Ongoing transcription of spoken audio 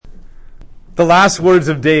The last words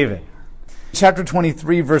of David. Chapter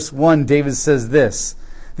 23, verse 1, David says this: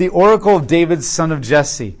 "The oracle of David, son of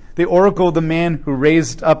Jesse, the oracle of the man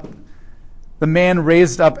raised up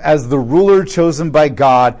as the ruler chosen by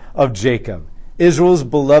God of Jacob, Israel's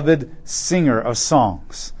beloved singer of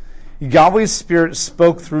songs. Yahweh's Spirit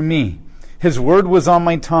spoke through me. His word was on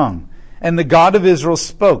my tongue. And the God of Israel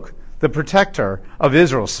spoke. The protector of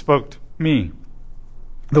Israel spoke to me.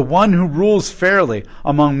 The one who rules fairly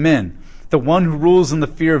among men, the one who rules in the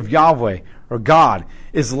fear of Yahweh, or God,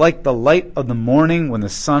 is like the light of the morning when the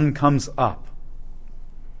sun comes up."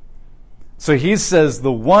 So he says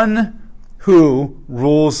the one who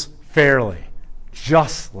rules fairly,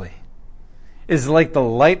 justly, is like the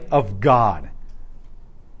light of God,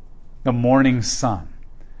 the morning sun.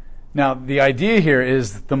 Now, the idea here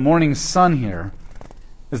is the morning sun here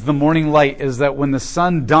is the morning light, is that when the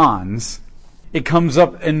sun dawns, it comes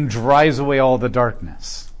up and dries away all the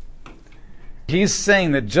darkness. He's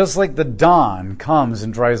saying that just like the dawn comes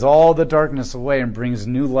and dries all the darkness away and brings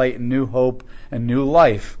new light and new hope and new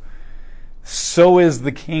life, so is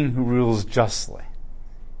the king who rules justly.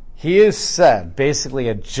 He is said, basically,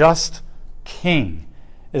 a just king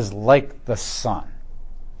is like the sun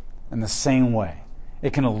in the same way.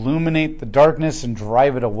 It can illuminate the darkness and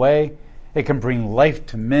drive it away. It can bring life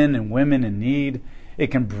to men and women in need.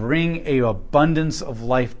 It can bring an abundance of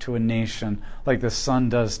life to a nation like the sun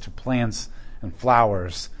does to plants and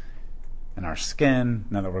flowers and our skin,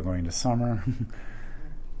 now that we're going to summer.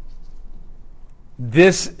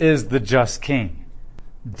 This is the just king.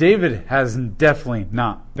 David has definitely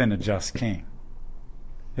not been a just king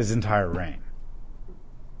his entire reign.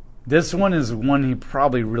 This one is one he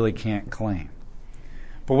probably really can't claim.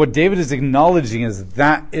 But what David is acknowledging is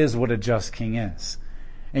that is what a just king is.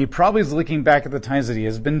 And he probably is looking back at the times that he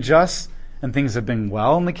has been just and things have been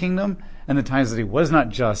well in the kingdom, and the times that he was not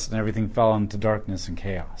just and everything fell into darkness and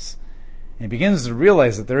chaos. And he begins to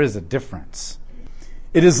realize that there is a difference.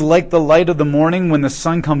 It is like the light of the morning when the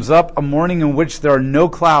sun comes up, a morning in which there are no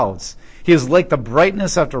clouds. He is like the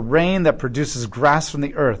brightness after rain that produces grass from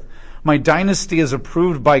the earth. My dynasty is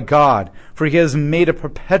approved by God, for he has made a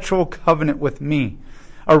perpetual covenant with me.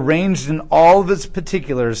 Arranged in all of its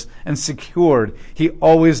particulars and secured, he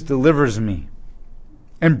always delivers me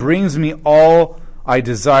and brings me all I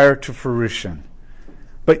desire to fruition.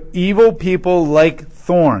 But evil people like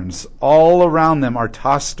thorns all around them are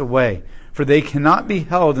tossed away, for they cannot be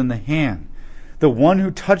held in the hand. The one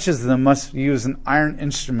who touches them must use an iron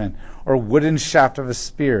instrument or wooden shaft of a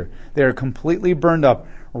spear. They are completely burned up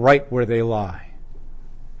right where they lie.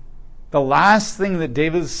 The last thing that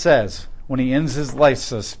David says when he ends his life,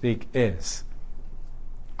 so to speak, is,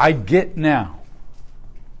 I get now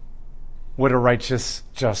what a righteous,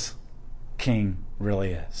 just king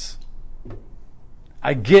really is.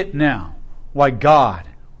 I get now why God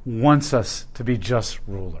wants us to be just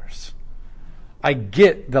rulers. I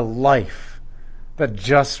get the life that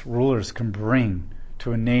just rulers can bring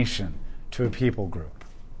to a nation, to a people group.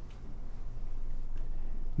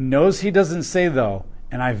 Notice he doesn't say, though,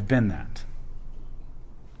 and I've been that.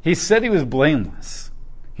 He said he was blameless.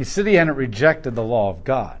 He said he hadn't rejected the law of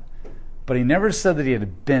God. But he never said that he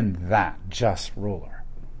had been that just ruler.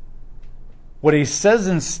 What he says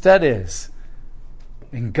instead is,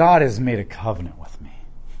 and God has made a covenant with me.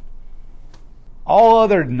 All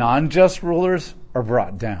other non-just rulers are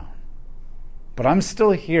brought down. But I'm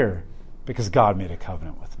still here because God made a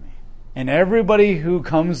covenant with me. And everybody who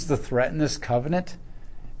comes to threaten this covenant,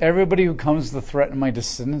 everybody who comes to threaten my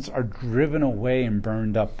descendants are driven away and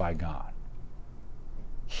burned up by God.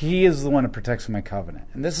 He is the one who protects my covenant.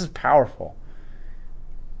 And this is powerful.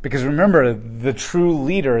 Because remember, the true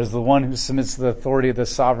leader is the one who submits to the authority of the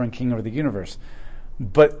sovereign king over the universe.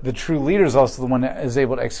 But the true leader is also the one that is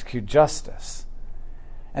able to execute justice.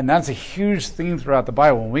 And that's a huge theme throughout the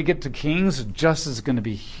Bible. When we get to kings, justice is going to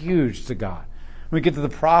be huge to God. When we get to the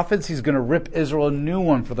prophets, he's going to rip Israel a new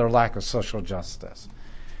one for their lack of social justice.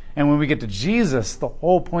 And when we get to Jesus, the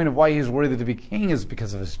whole point of why he's worthy to be king is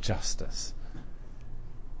because of his justice.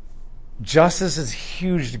 Justice is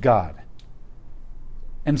huge to God.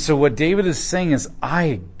 And so what David is saying is,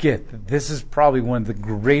 I get that this is probably one of the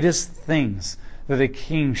greatest things that a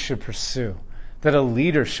king should pursue, that a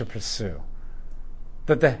leader should pursue,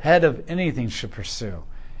 that the head of anything should pursue,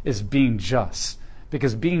 is being just.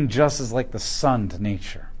 Because being just is like the sun to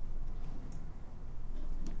nature.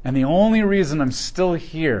 And the only reason I'm still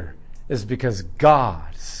here is because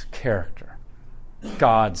God's character,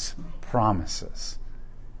 God's promises,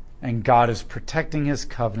 and God is protecting his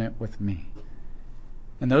covenant with me.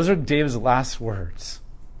 And those are David's last words.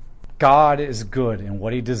 God is good, and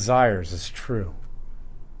what he desires is true.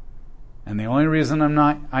 And the only reason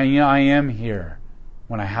I am here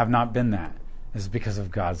when I have not been that is because of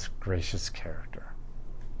God's gracious character.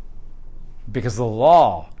 Because the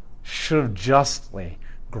law should have justly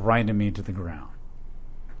grinded me to the ground.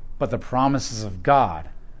 But the promises of God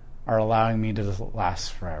are allowing me to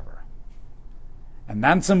last forever. And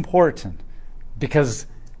that's important because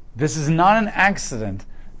this is not an accident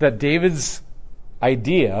that David's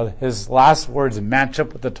idea, his last words, match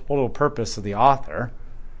up with the total purpose of the author.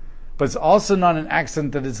 But it's also not an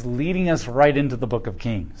accident that it's leading us right into the book of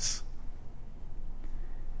Kings.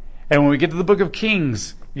 And when we get to the book of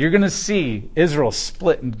Kings, you're going to see Israel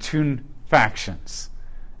split into two factions.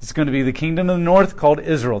 It's going to be the kingdom of the north called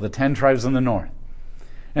Israel, the 10 tribes in the north.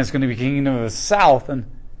 And it's going to be the kingdom of the south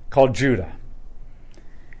called Judah.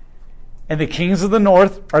 And the kings of the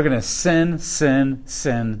north are going to sin,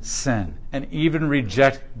 and even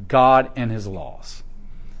reject God and his laws.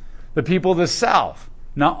 The people of the south,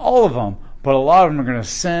 not all of them, but a lot of them are going to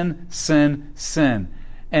sin,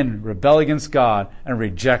 and rebel against God and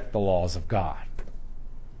reject the laws of God.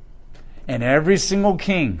 And every single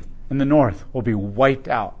king in the north will be wiped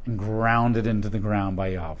out and grounded into the ground by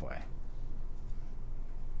Yahweh.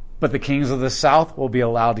 But the kings of the south will be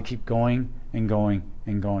allowed to keep going and going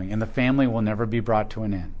and going. And the family will never be brought to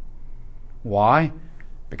an end. Why?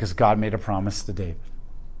 Because God made a promise to David.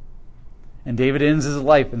 And David ends his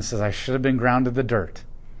life and says, I should have been ground to the dirt.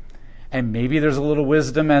 And maybe there's a little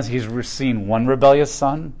wisdom as he's seen one rebellious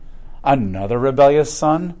son, another rebellious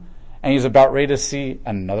son, and he's about ready to see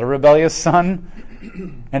another rebellious son,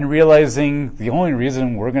 and realizing the only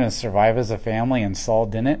reason we're going to survive as a family and Saul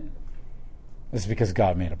didn't is because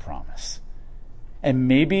God made a promise. And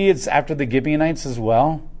maybe it's after the Gibeonites as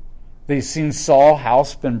well. They've seen Saul's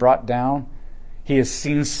house been brought down. He has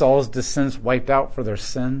seen Saul's descendants wiped out for their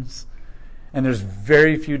sins. And there's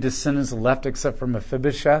very few descendants left except for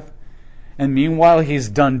Mephibosheth. And meanwhile, he's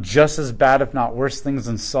done just as bad, if not worse, things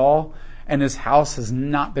than Saul. And his house has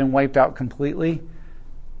not been wiped out completely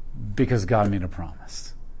because God made a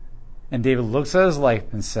promise. And David looks at his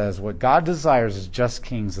life and says, what God desires is just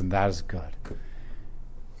kings, and that is good.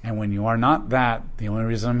 And when you are not that, the only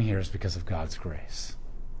reason I'm here is because of God's grace.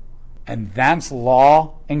 And that's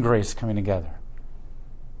law and grace coming together.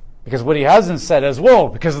 Because what he hasn't said is, well,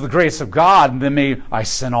 because of the grace of God, then may I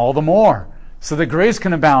sin all the more, so that grace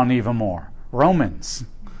can abound even more. Romans.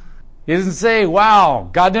 He doesn't say, wow,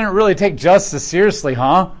 God didn't really take justice seriously,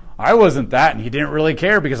 huh? I wasn't that, and he didn't really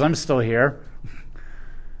care because I'm still here.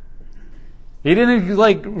 He didn't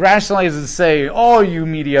rationalize and say, oh, you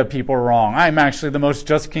media people are wrong. I'm actually the most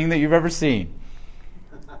just king that you've ever seen.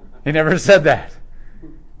 He never said that.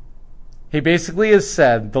 He basically has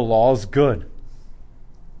said the law is good.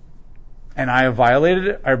 And I have violated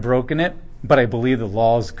it, I've broken it, but I believe the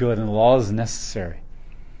law is good and the law is necessary.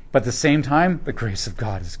 But at the same time, the grace of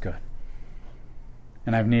God is good.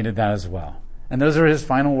 And I've needed that as well. And those are his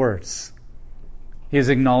final words. He is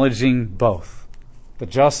acknowledging both the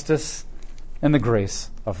justice and the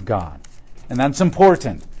grace of God. And that's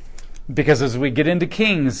important because as we get into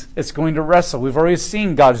Kings, it's going to wrestle. We've already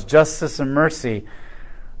seen God's justice and mercy.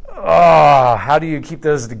 How do you keep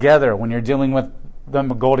those together when you're dealing with the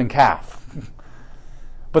golden calf?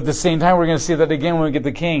 But at the same time, we're going to see that again when we get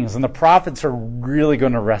the Kings. And the prophets are really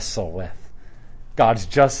going to wrestle with God's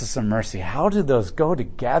justice and mercy. How do those go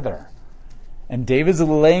together? And David's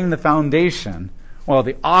laying the foundation. Well,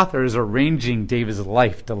 the author is arranging David's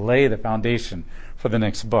life to lay the foundation for the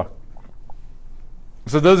next book.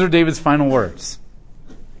 So those are David's final words.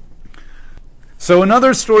 So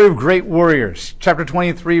another story of great warriors. Chapter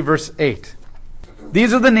 23, verse 8.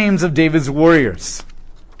 These are the names of David's warriors.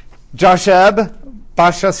 Josheb,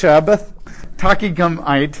 Bashashabath,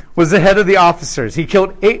 Takigumite was the head of the officers. He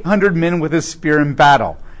killed 800 men with his spear in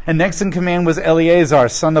battle. And next in command was Eleazar,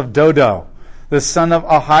 son of Dodo, the son of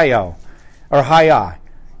Ahiah.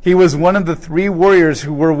 He was one of the 3 warriors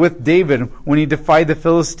who were with David when he defied the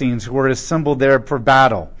Philistines who were assembled there for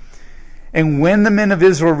battle. And when the men of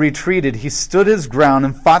Israel retreated, he stood his ground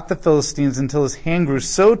and fought the Philistines until his hand grew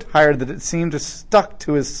so tired that it seemed to stuck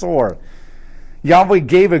to his sword. Yahweh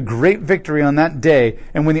gave a great victory on that day,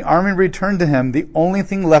 and when the army returned to him, the only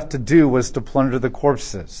thing left to do was to plunder the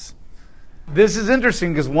corpses. This is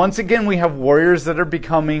interesting because once again we have warriors that are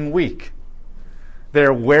becoming weak.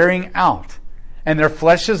 They're wearing out. And their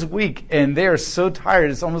flesh is weak, and they are so tired,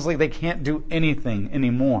 it's almost like they can't do anything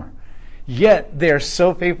anymore. Yet, they are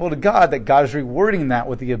so faithful to God that God is rewarding that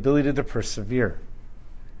with the ability to persevere.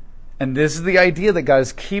 And this is the idea that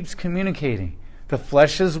God keeps communicating. The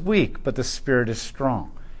flesh is weak, but the spirit is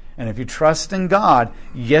strong. And if you trust in God,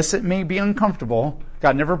 yes, it may be uncomfortable.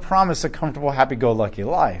 God never promised a comfortable, happy-go-lucky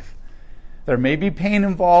life. There may be pain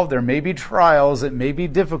involved. There may be trials. It may be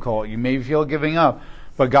difficult. You may feel giving up.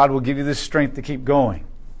 But God will give you the strength to keep going.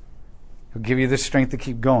 He'll give you the strength to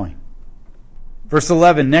keep going. Verse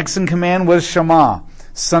 11, next in command was Shammah,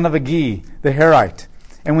 son of Agi, the Herite.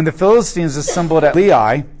 And when the Philistines assembled at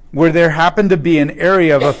Lehi, where there happened to be an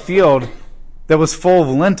area of a field that was full of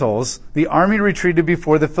lentils, the army retreated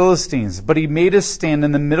before the Philistines. But he made a stand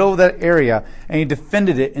in the middle of that area, and he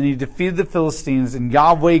defended it, and he defeated the Philistines, and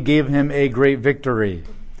Yahweh gave him a great victory.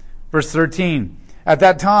 Verse 13, at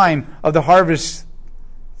that time of the harvest,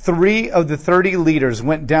 3 of the 30 leaders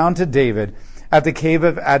went down to David at the cave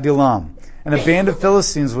of Adullam, and a band of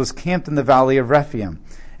Philistines was camped in the valley of Rephaim.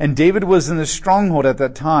 And David was in the stronghold at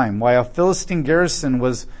that time, while a Philistine garrison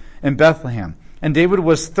was in Bethlehem. And David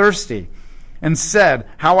was thirsty, and said,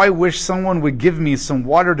 how I wish someone would give me some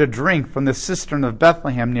water to drink from the cistern of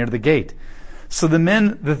Bethlehem near the gate. So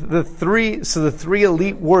the three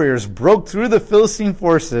elite warriors broke through the Philistine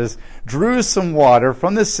forces, drew some water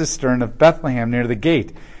from the cistern of Bethlehem near the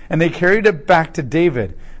gate, and they carried it back to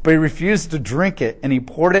David. But he refused to drink it, and he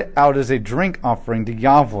poured it out as a drink offering to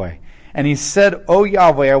Yahweh. And he said, O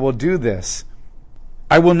Yahweh, I will do this.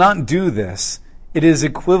 I will not do this. It is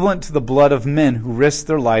equivalent to the blood of men who risked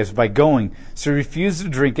their lives by going. So he refused to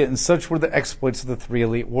drink it, and such were the exploits of the 3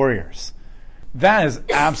 elite warriors. That is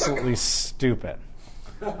absolutely stupid,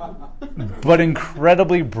 but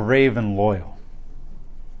incredibly brave and loyal.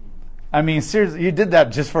 I mean, seriously, you did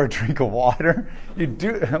that just for a drink of water? You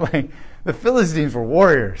do, like, the Philistines were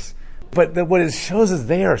warriors. But what it shows is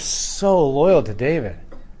they are so loyal to David.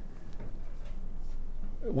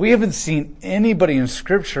 We haven't seen anybody in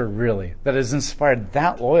Scripture, really, that has inspired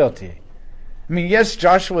that loyalty. I mean, yes,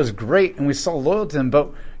 Joshua is great, and we saw loyalty to him,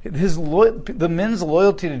 but the men's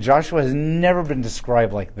loyalty to Joshua has never been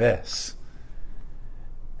described like this.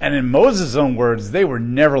 And in Moses' own words, they were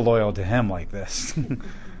never loyal to him like this.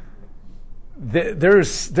 There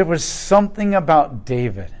was something about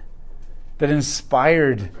David that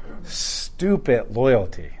inspired stupid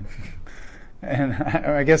loyalty. And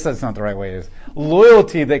I guess that's not the right way. It is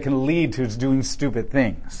loyalty that can lead to doing stupid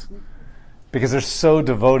things because they're so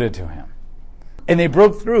devoted to him. And they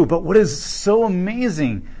broke through. But what is so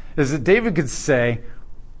amazing is that David could say,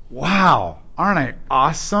 wow, aren't I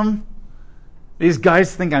awesome? These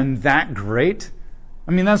guys think I'm that great.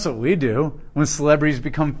 I mean, that's what we do when celebrities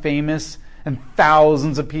become famous and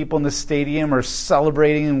thousands of people in the stadium are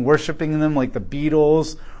celebrating and worshiping them, like the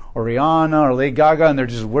Beatles or Rihanna or Lady Gaga, and they're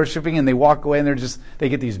just worshiping, and they walk away and they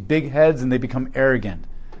get these big heads and they become arrogant.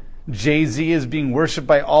 Jay-Z is being worshipped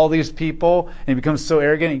by all these people, and he becomes so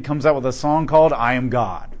arrogant, he comes out with a song called I Am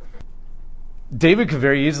God. David could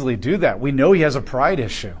very easily do that. We know he has a pride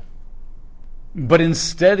issue. But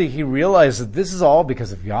instead, he realized that this is all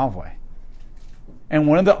because of Yahweh. And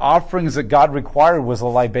one of the offerings that God required was a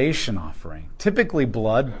libation offering. Typically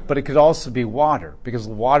blood, but it could also be water, because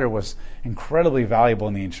water was incredibly valuable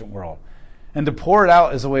in the ancient world. And to pour it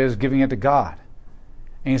out is a way of giving it to God.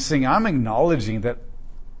 And he's saying, I'm acknowledging that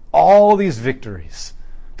all these victories,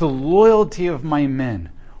 the loyalty of my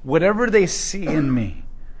men, whatever they see in me,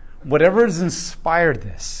 whatever has inspired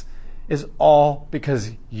this, is all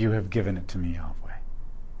because you have given it to me, Yahweh.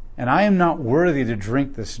 And I am not worthy to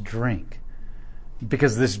drink this drink,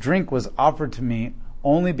 because this drink was offered to me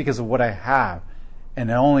only because of what I have,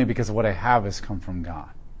 and only because of what I have has come from God.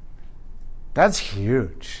 That's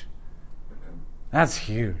huge. That's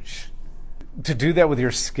huge. To do that with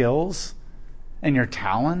your skills and your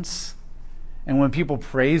talents, and when people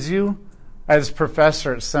praise you. I had this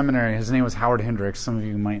professor at seminary, his name was Howard Hendricks, some of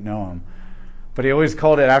you might know him, but he always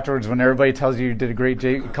called it afterwards, when everybody tells you did a great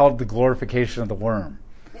job, he called it the glorification of the worm.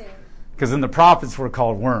 Because then the prophets were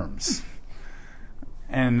called worms.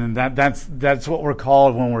 And that's what we're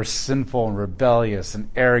called when we're sinful and rebellious and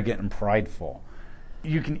arrogant and prideful.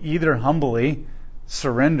 You can either humbly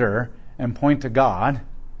surrender and point to God,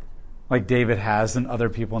 like David has and other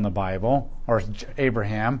people in the Bible, or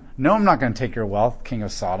Abraham. No, I'm not going to take your wealth, king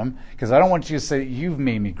of Sodom, because I don't want you to say you've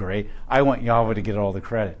made me great. I want Yahweh to get all the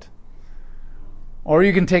credit. Or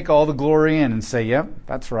you can take all the glory in and say, yep,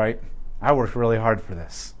 that's right. I worked really hard for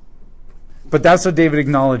this. But that's what David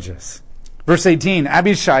acknowledges. Verse 18,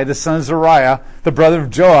 Abishai, the son of Zeruiah, the brother of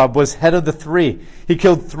Joab, was head of the 3. He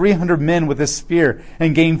killed 300 men with a spear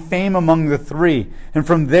and gained fame among the 3. And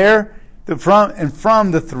from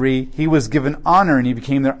the 3, he was given honor, and he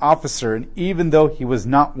became their officer, and even though he was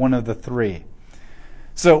not one of the 3.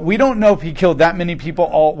 So we don't know if he killed that many people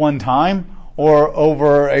all at one time or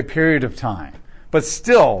over a period of time. But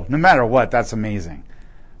still, no matter what, that's amazing.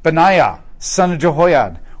 Benaiah, son of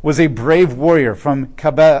Jehoiada, was a brave warrior from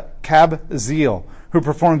Kabzeel, who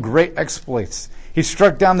performed great exploits. He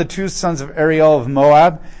struck down the 2 sons of Ariel of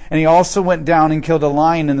Moab, and he also went down and killed a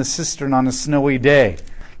lion in the cistern on a snowy day.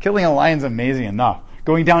 Killing a lion is amazing enough.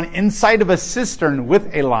 Going down inside of a cistern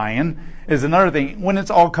with a lion is another thing when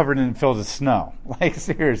it's all covered and filled with snow. Like,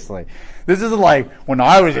 seriously. This is like when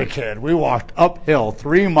I was a kid. We walked uphill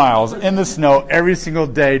 3 miles in the snow every single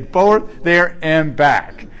day, both there and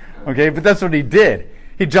back. Okay, but that's what he did.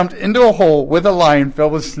 He jumped into a hole with a lion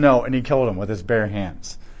filled with snow, and he killed him with his bare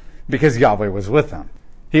hands because Yahweh was with him.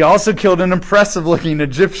 He also killed an impressive-looking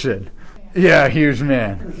Egyptian. Yeah, huge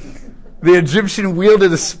man. The Egyptian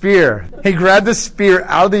wielded a spear. He grabbed the spear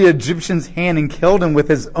out of the Egyptian's hand and killed him with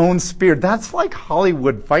his own spear. That's like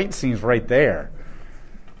Hollywood fight scenes right there.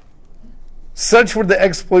 Such were the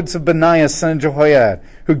exploits of Benaiah, son of Jehoiada,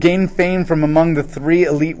 who gained fame from among the 3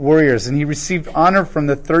 elite warriors, and he received honor from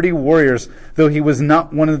the 30 warriors, though he was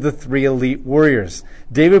not one of the 3 elite warriors.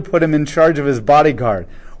 David put him in charge of his bodyguard.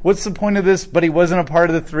 What's the point of this? But he wasn't a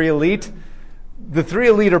part of the 3 elite? The 3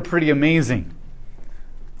 elite are pretty amazing.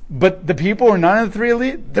 But the people who are not in the 3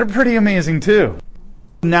 elite, they're pretty amazing too.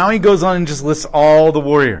 Now he goes on and just lists all the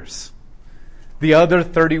warriors. The other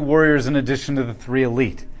 30 warriors in addition to the 3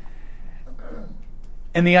 elite.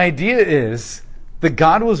 And the idea is that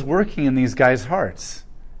God was working in these guys' hearts.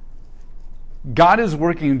 God is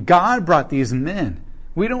working. God brought these men.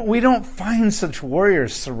 We don't find such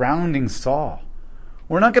warriors surrounding Saul.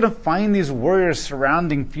 We're not going to find these warriors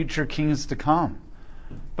surrounding future kings to come.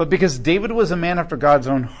 But because David was a man after God's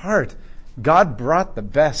own heart, God brought the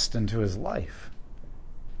best into his life.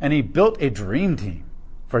 And he built a dream team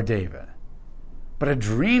for David. But a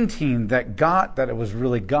dream team that got that it was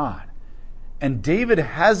really God. And David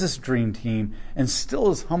has this dream team and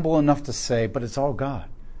still is humble enough to say, but it's all God.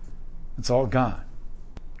 It's all God.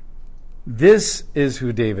 This is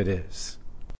who David is.